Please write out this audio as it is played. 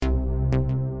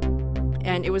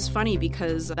And it was funny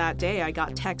because that day I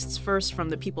got texts first from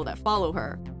the people that follow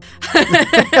her.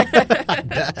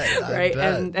 Right?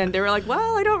 And they were like,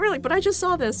 well, I don't really, but I just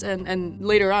saw this. And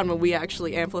later on when we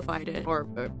actually amplified it,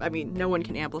 I mean, no one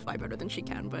can amplify better than she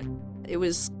can, but it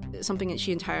was something that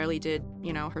she entirely did,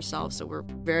 herself. So we're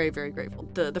very, very grateful.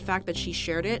 The fact that she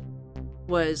shared it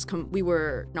was, we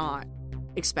were not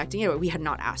expecting it. We had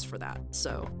not asked for that.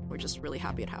 So we're just really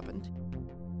happy it happened.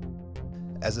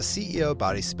 As a CEO of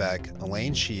BodySpec,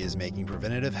 Elaine Shi is making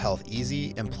preventative health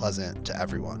easy and pleasant to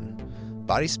everyone.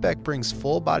 BodySpec brings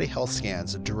full body health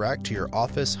scans direct to your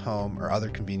office, home, or other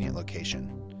convenient location.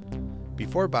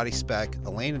 Before BodySpec,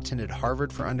 Elaine attended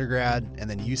Harvard for undergrad and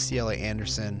then UCLA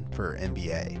Anderson for her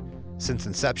MBA. Since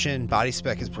inception,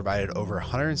 BodySpec has provided over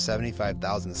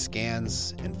 175,000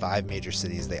 scans in 5 major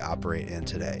cities they operate in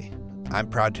today. I'm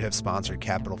proud to have sponsored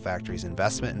Capital Factory's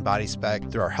investment in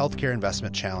BodySpec through our Healthcare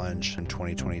Investment Challenge in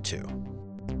 2022.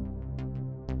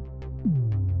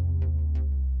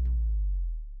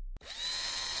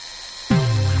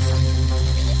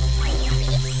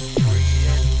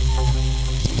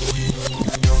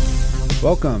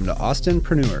 Welcome to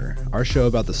Austinpreneur, our show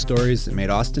about the stories that made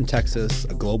Austin, Texas,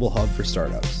 a global hub for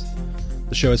startups.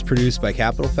 The show is produced by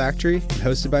Capital Factory and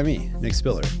hosted by me, Nick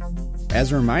Spiller.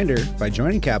 As a reminder, by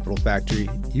joining Capital Factory,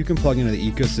 you can plug into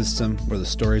the ecosystem where the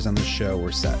stories on this show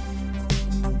were set.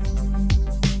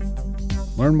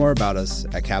 Learn more about us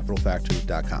at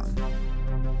capitalfactory.com.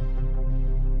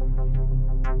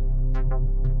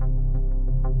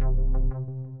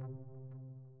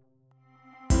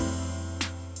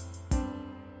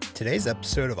 Today's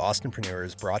episode of Austinpreneur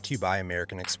is brought to you by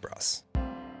American Express.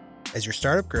 As your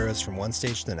startup grows from one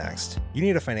stage to the next, you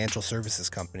need a financial services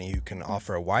company who can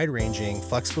offer a wide-ranging,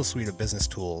 flexible suite of business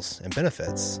tools and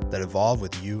benefits that evolve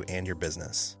with you and your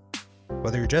business.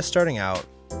 Whether you're just starting out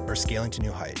or scaling to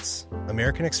new heights,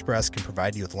 American Express can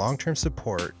provide you with long-term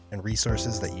support and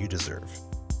resources that you deserve.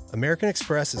 American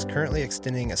Express is currently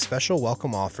extending a special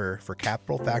welcome offer for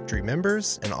Capital Factory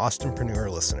members and Austinpreneur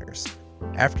listeners.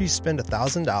 After you spend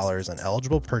 $1,000 on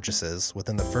eligible purchases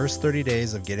within the first 30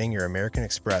 days of getting your American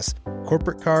Express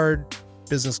corporate card,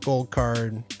 business gold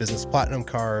card, business platinum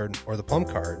card, or the plum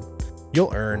card,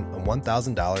 you'll earn a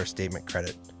 $1,000 statement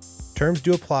credit. Terms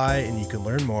do apply, and you can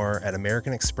learn more at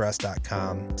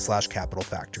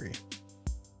americanexpress.com/capitalfactory.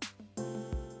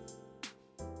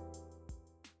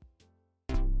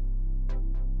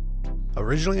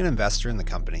 Originally an investor in the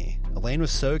company, Elaine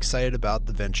was so excited about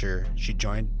the venture, she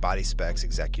joined BodySpec's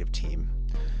executive team.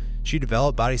 She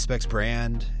developed BodySpec's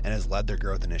brand and has led their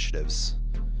growth initiatives.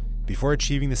 Before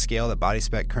achieving the scale that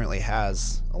BodySpec currently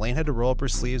has, Elaine had to roll up her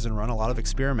sleeves and run a lot of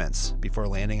experiments before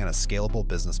landing on a scalable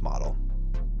business model.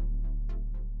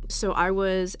 So I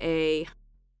was a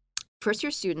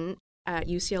first-year student at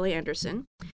UCLA Anderson,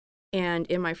 and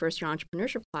in my first-year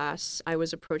entrepreneurship class, I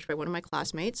was approached by one of my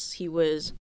classmates. He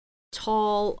was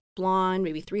tall, blonde,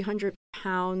 maybe 300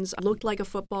 pounds, looked like a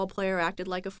football player, acted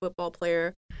like a football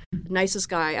player, nicest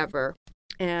guy ever.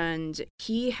 And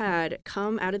he had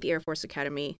come out of the Air Force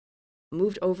Academy,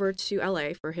 moved over to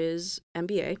LA for his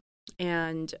MBA,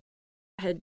 and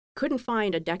couldn't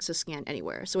find a DEXA scan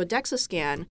anywhere. So a DEXA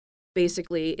scan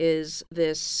basically is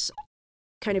this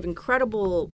kind of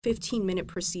incredible 15-minute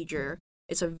procedure.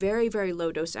 It's a very, very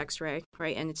low dose X-ray,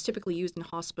 right? And it's typically used in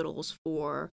hospitals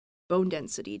for bone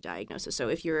density diagnosis. So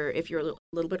if you're a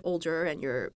little bit older and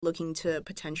you're looking to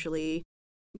potentially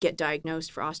get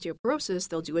diagnosed for osteoporosis,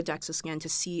 they'll do a DEXA scan to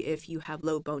see if you have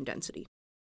low bone density.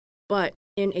 But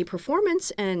in a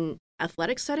performance and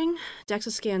athletic setting,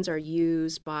 DEXA scans are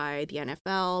used by the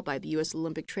NFL, by the U.S.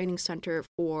 Olympic Training Center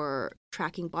for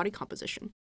tracking body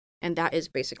composition. And that is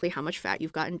basically how much fat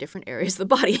you've got in different areas of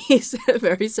the body,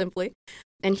 very simply.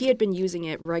 And he had been using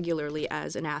it regularly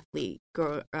as an athlete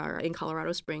in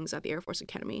Colorado Springs at the Air Force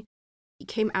Academy. He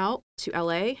came out to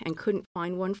LA and couldn't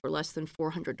find one for less than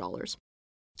 $400.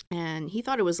 And he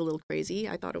thought it was a little crazy.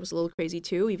 I thought it was a little crazy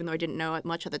too, even though I didn't know it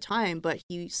much at the time. But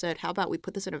he said, how about we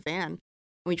put this in a van and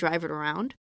we drive it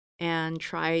around and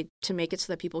try to make it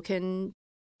so that people can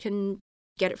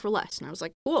get it for less. And I was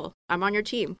like, cool, I'm on your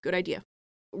team. Good idea.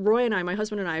 Roy and I, my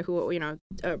husband and I, who,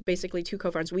 basically two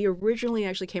co-founders, we originally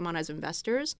actually came on as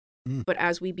investors. But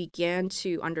as we began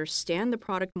to understand the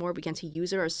product more, began to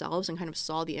use it ourselves and kind of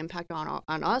saw the impact on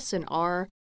us and our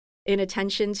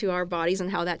inattention to our bodies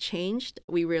and how that changed,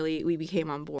 we became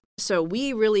on board. So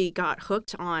we really got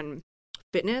hooked on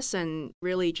fitness and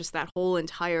really just that whole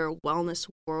entire wellness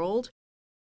world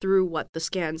through what the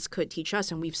scans could teach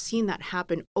us. And we've seen that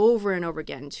happen over and over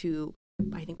again to,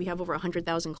 I think we have over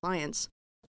 100,000 clients.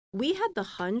 We had the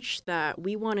hunch that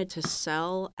we wanted to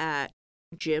sell at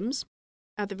gyms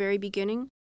at the very beginning.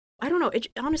 I don't know. It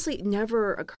honestly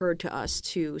never occurred to us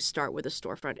to start with a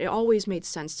storefront. It always made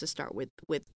sense to start with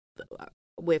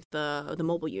the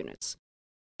mobile units.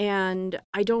 And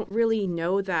I don't really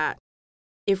know that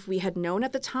if we had known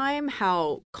at the time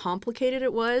how complicated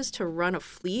it was to run a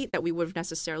fleet, that we would have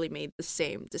necessarily made the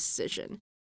same decision.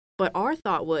 But our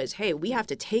thought was, hey, we have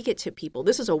to take it to people.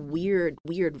 This is a weird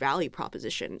value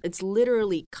proposition. It's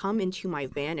literally come into my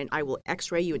van and I will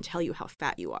x-ray you and tell you how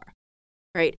fat you are.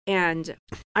 Right. And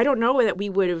I don't know that we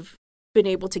would have been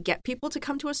able to get people to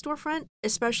come to a storefront,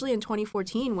 especially in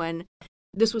 2014 when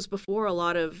this was before a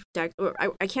lot of,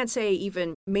 I can't say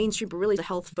even mainstream, but really the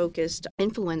health-focused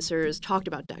influencers talked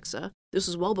about DEXA. This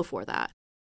was well before that.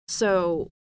 So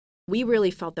we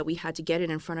really felt that we had to get it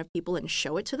in front of people and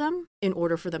show it to them in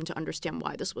order for them to understand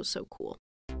why this was so cool.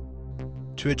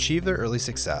 To achieve their early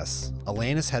success,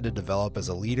 Elaine has had to develop as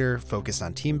a leader focused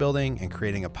on team building and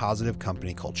creating a positive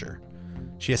company culture.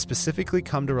 She has specifically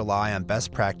come to rely on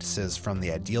best practices from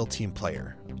The Ideal Team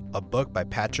Player, a book by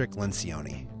Patrick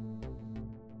Lencioni.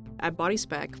 At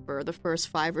BodySpec, for the first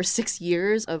 5 or 6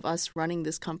 years of us running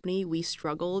this company, we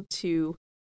struggled to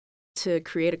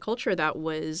create a culture that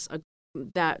was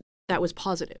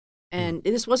positive. And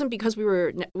this wasn't because we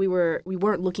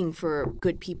weren't looking for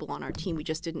good people on our team. We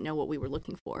just didn't know what we were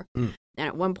looking for. And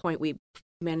at one point, we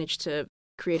managed to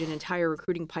create an entire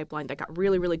recruiting pipeline that got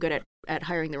really, really good at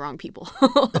hiring the wrong people.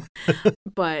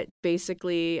 But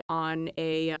basically, on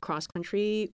a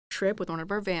cross-country trip with one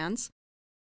of our vans,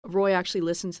 Roy actually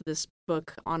listened to this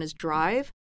book on his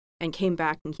drive and came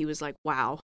back and he was like,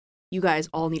 wow, you guys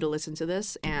all need to listen to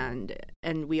this. And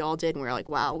we all did. And we were like,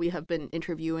 wow, we have been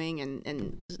interviewing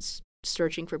and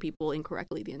searching for people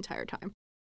incorrectly the entire time.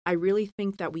 I really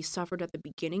think that we suffered at the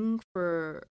beginning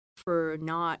for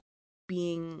not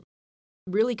being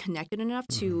really connected enough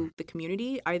to the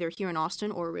community, either here in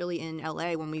Austin or really in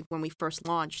LA when we first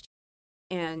launched,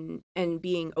 and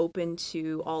being open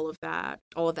to all of that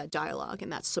dialogue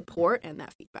and that support and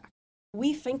that feedback.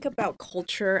 We think about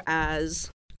culture as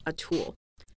a tool,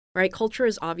 right? Culture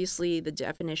is obviously the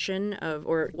definition of,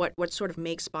 or what sort of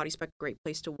makes BodySpec a great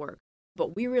place to work.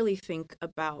 But we really think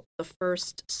about the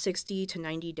first 60 to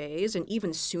 90 days and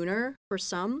even sooner for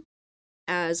some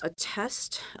as a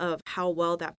test of how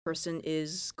well that person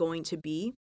is going to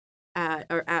be at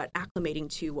acclimating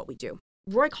to what we do.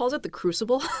 Roy calls it the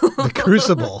crucible. The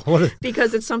crucible.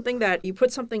 Because it's something that you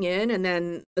put something in and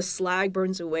then the slag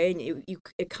burns away and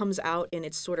it comes out in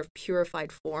its sort of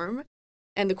purified form.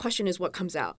 And the question is what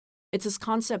comes out. It's this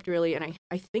concept really, and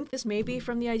I think this may be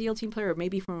from The Ideal Team Player or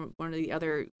maybe from one of the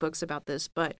other books about this,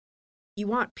 but you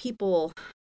want people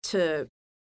to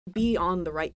be on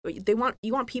the right, you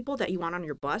want people that you want on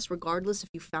your bus regardless if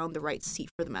you found the right seat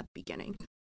for them at the beginning.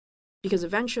 Because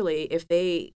eventually if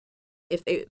they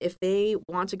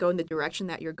want to go in the direction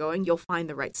that you're going, you'll find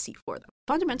the right seat for them.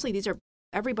 Fundamentally,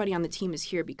 everybody on the team is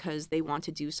here because they want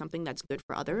to do something that's good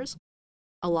for others.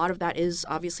 A lot of that is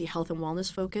obviously health and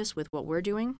wellness focus with what we're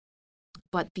doing,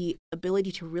 but the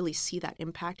ability to really see that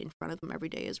impact in front of them every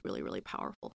day is really, really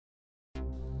powerful.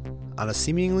 On a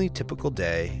seemingly typical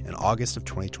day in August of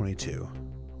 2022,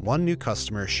 one new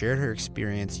customer shared her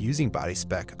experience using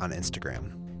BodySpec on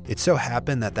Instagram. It so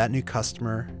happened that new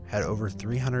customer had over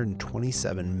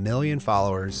 327 million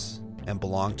followers and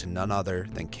belonged to none other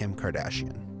than Kim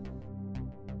Kardashian.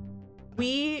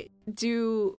 We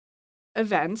do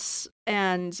events,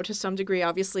 and to some degree,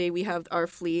 obviously, we have our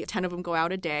fleet, 10 of them go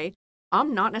out a day.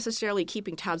 I'm not necessarily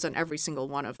keeping tabs on every single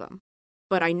one of them,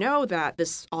 but I know that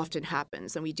this often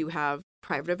happens, and we do have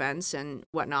private events and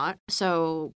whatnot.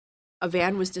 So a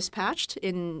van was dispatched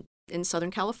in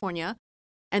Southern California.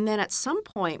 And then at some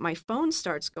point, my phone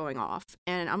starts going off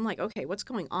and I'm like, okay, what's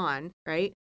going on,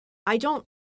 right?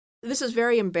 This is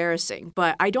very embarrassing,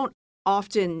 but I don't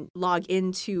often log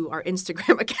into our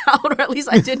Instagram account, or at least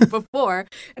I didn't before.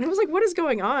 And I was like, what is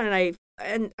going on?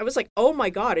 And I was like, oh my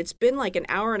God, it's been like an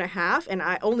hour and a half. And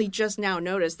I only just now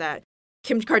noticed that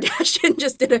Kim Kardashian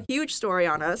just did a huge story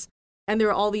on us. And there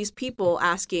are all these people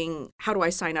asking, how do I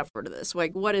sign up for this?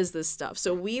 Like, what is this stuff?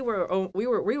 So we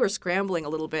were scrambling a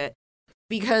little bit,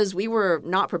 because we were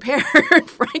not prepared,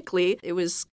 frankly. It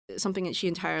was something that she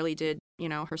entirely did,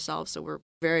 herself. So we're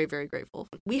very, very grateful.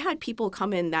 We had people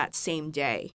come in that same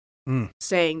day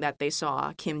saying that they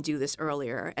saw Kim do this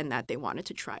earlier and that they wanted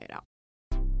to try it out.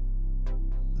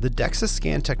 The DEXA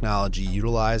scan technology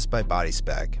utilized by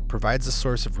BodySpec provides a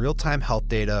source of real-time health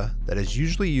data that is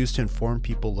usually used to inform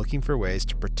people looking for ways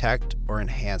to protect or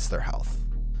enhance their health.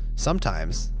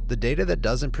 Sometimes, the data that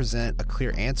doesn't present a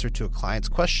clear answer to a client's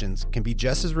questions can be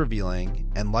just as revealing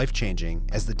and life-changing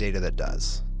as the data that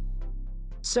does.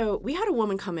 So we had a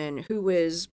woman come in who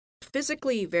was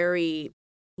physically very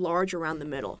large around the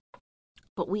middle,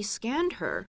 but we scanned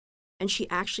her and she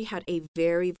actually had a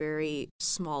very, very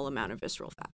small amount of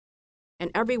visceral fat.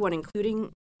 And everyone,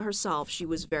 including herself, she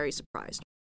was very surprised.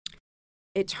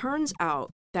 It turns out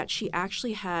that she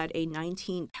actually had a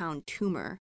 19-pound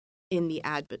tumor in the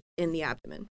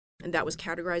abdomen, and that was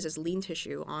categorized as lean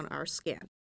tissue on our scan.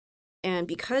 And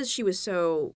because she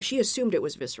assumed it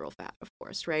was visceral fat, of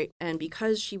course, right? And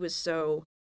because she was so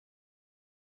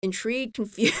intrigued,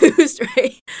 confused,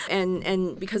 right?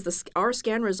 And because our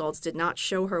scan results did not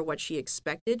show her what she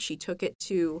expected, she took it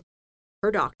to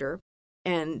her doctor,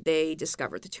 and they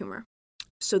discovered the tumor.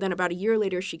 So then about a year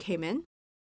later, she came in,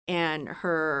 and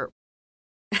her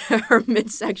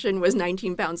midsection was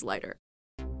 19 pounds lighter.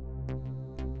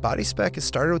 BodySpec has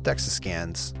started with DEXA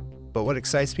scans, but what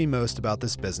excites me most about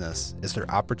this business is their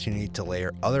opportunity to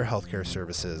layer other healthcare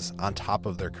services on top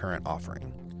of their current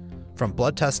offering. From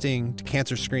blood testing to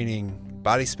cancer screening,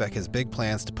 BodySpec has big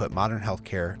plans to put modern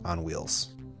healthcare on wheels.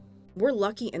 We're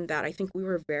lucky in that I think we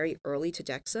were very early to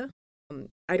DEXA.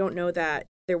 I don't know that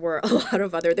there were a lot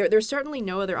of other, there's certainly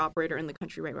no other operator in the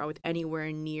country right now with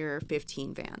anywhere near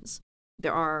 15 vans.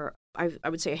 There are, I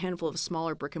would say, a handful of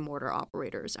smaller brick and mortar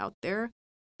operators out there.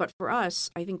 But for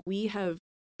us, I think we have,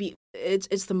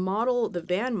 it's the model, the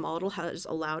van model has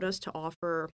allowed us to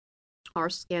offer our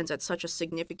scans at such a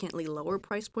significantly lower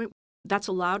price point. That's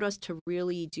allowed us to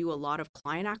really do a lot of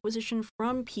client acquisition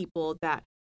from people that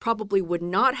probably would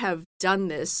not have done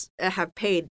this, have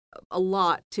paid a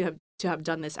lot to have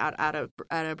done this at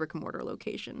a brick and mortar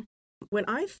location. When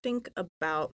I think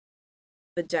about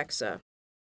the DEXA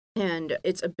and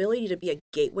its ability to be a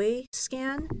gateway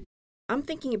scan, I'm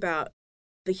thinking about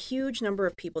the huge number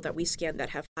of people that we scan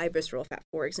that have high visceral fat,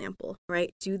 for example,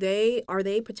 right? Are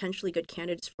they potentially good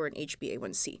candidates for an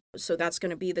HbA1c? So that's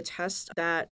going to be the test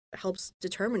that helps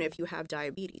determine if you have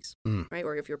diabetes, right?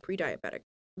 Or if you're pre-diabetic.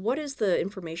 What is the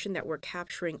information that we're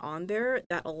capturing on there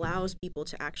that allows people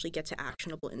to actually get to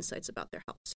actionable insights about their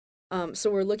health?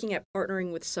 So we're looking at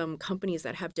partnering with some companies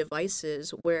that have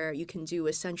devices where you can do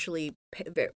essentially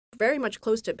very much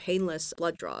close to painless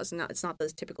blood draws. It's not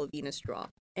the typical venous draw.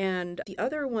 And the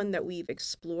other one that we've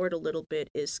explored a little bit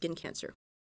is skin cancer.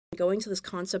 Going to this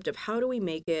concept of how do we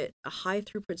make it a high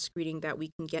throughput screening that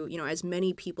we can get, as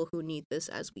many people who need this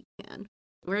as we can.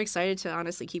 We're excited to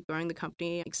honestly keep growing the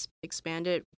company, expand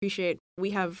it. We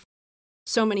have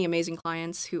so many amazing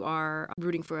clients who are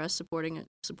rooting for us, supporting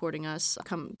us.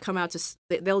 Come out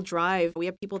they'll drive. We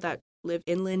have people that live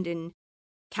inland in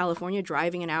California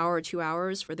driving an hour or 2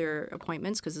 hours for their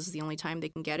appointments because this is the only time they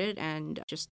can get it, and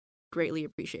just greatly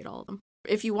appreciate all of them.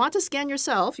 If you want to scan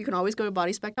yourself, you can always go to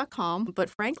bodyspec.com, but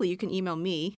frankly, you can email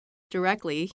me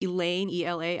directly, Elaine,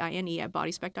 Elaine, at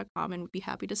bodyspec.com, and we'd be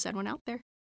happy to send one out there.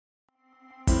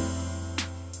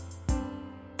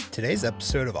 Today's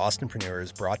episode of Entrepreneur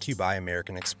is brought to you by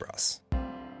American Express.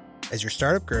 As your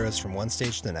startup grows from one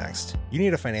stage to the next, you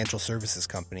need a financial services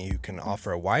company who can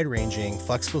offer a wide-ranging,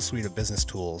 flexible suite of business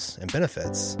tools and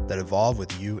benefits that evolve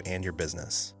with you and your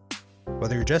business.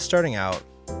 Whether you're just starting out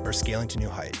or scaling to new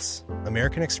heights,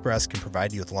 American Express can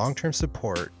provide you with long-term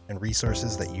support and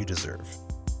resources that you deserve.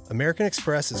 American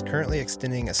Express is currently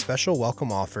extending a special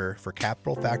welcome offer for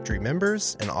Capital Factory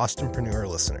members and Entrepreneur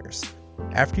listeners.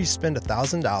 After you spend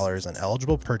 $1,000 on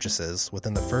eligible purchases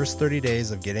within the first 30 days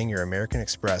of getting your American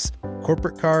Express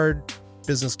corporate card,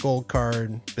 business gold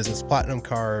card, business platinum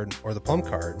card, or the plum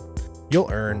card,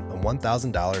 you'll earn a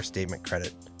 $1,000 statement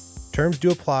credit. Terms do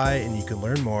apply, and you can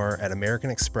learn more at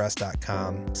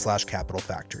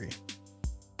americanexpress.com/capitalfactory.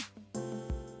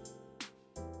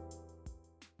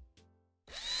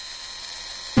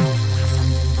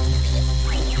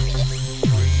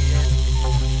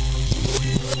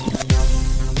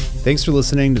 Thanks for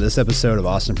listening to this episode of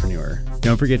Entrepreneur.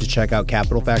 Don't forget to check out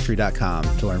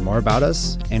capitalfactory.com to learn more about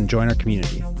us and join our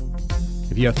community.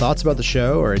 If you have thoughts about the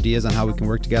show or ideas on how we can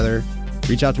work together,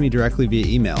 reach out to me directly via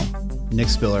email,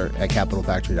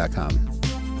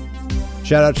 nickspiller@capitalfactory.com.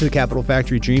 Shout out to the Capital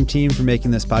Factory Dream Team for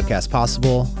making this podcast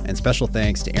possible, and special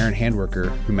thanks to Aaron Handworker,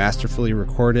 who masterfully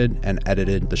recorded and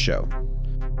edited the show.